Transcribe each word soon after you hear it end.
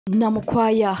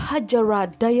Namukwaya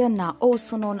Hajara Diana,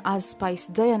 also known as Spice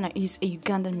Diana, is a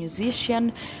Ugandan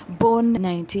musician born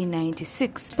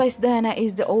 1996. Spice Diana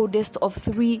is the oldest of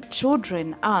 3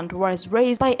 children and was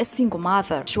raised by a single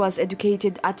mother. She was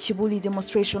educated at Chibuli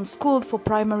Demonstration School for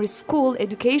primary school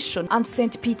education and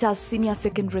St. Peter's Senior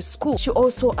Secondary School. She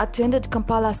also attended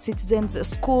Kampala Citizens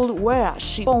School, where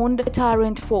she found a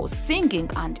talent for singing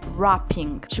and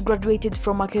rapping. She graduated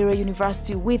from Makerere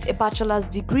University with a bachelor's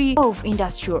degree of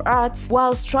industrial arts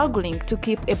while struggling to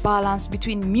keep a balance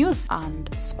between music and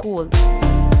school.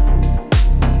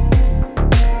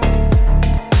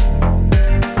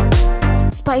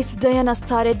 Spice Diana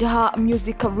started her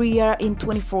music career in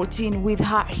 2014 with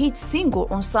her hit single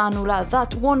Onsanula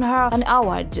that won her an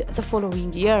award the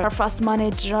following year. Her first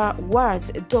manager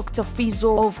was Dr.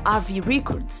 Fizo of RV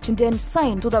Records. She then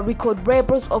signed to the record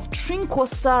labels of Trinco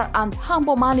Star and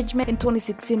Humble Management in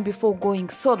 2016 before going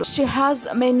solo. She has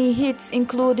many hits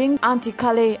including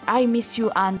Anti-Kale, I Miss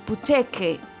You and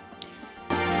Puteke.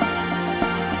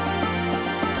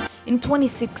 In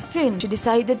 2016, she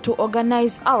decided to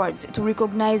organize awards to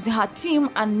recognize her team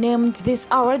and named these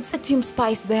awards the Team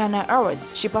Spice Diana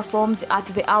Awards. She performed at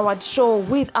the award show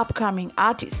with upcoming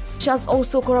artists. She has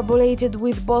also collaborated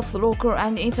with both local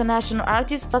and international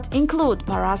artists that include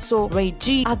Paraso, Ray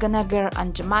G, Aganagar,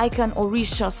 and Jamaican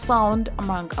Orisha Sound,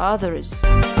 among others.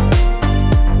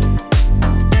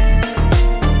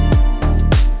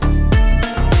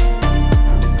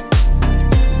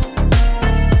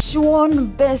 She won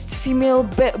Best Female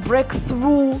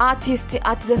Breakthrough Artist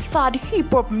at the 3rd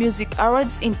Hip Hop Music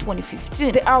Awards in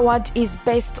 2015. The award is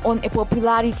based on a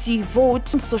popularity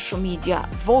vote on social media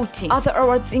voting. Other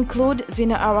awards include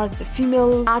Zina Awards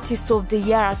Female Artist of the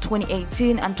Year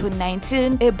 2018 and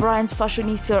 2019, a Brian's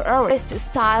Fashionista Award, Best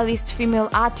Stylist Female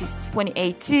Artist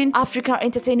 2018, Africa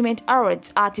Entertainment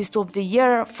Awards Artist of the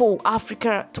Year for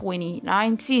Africa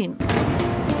 2019.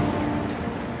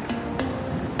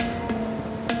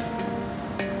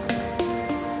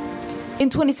 In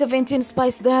 2017,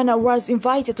 Spice Diana was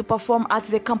invited to perform at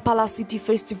the Kampala City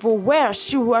Festival, where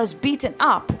she was beaten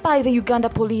up by the Uganda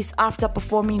police after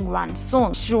performing one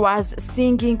song. She was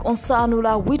singing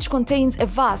Onsanula, which contains a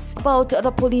verse about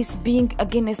the police being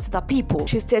against the people.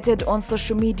 She stated on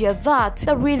social media that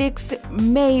the lyrics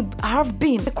may have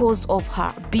been because of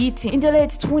her beating. In the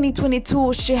late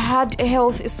 2022, she had a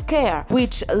health scare,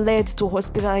 which led to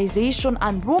hospitalization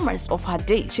and rumors of her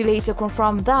death. She later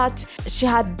confirmed that she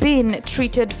had been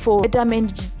treated for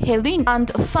damaged hearing and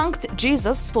thanked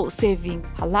Jesus for saving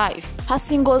her life. Her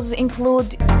singles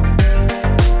include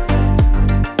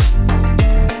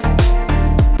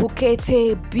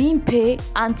Bukete, Bimpe,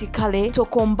 Anti-Kale,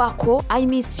 Tokombako, I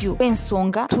Miss You,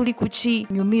 Ensonga, Tulikuchi,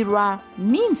 Nyumirwa,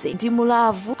 Ninze,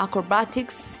 Dimulavu,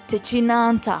 Acrobatics,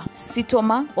 Techinanta,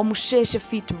 Sitoma, Omusheshe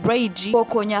feat Rage,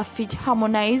 Kokonya feat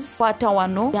Harmonize,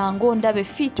 Watawano, Yangondabe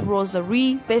feat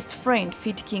Rosary, Best Friend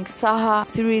feat King Saha,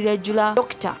 Siri Regula,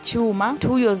 Dr. Chuma,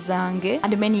 Tuyo Zange,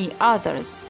 and many others.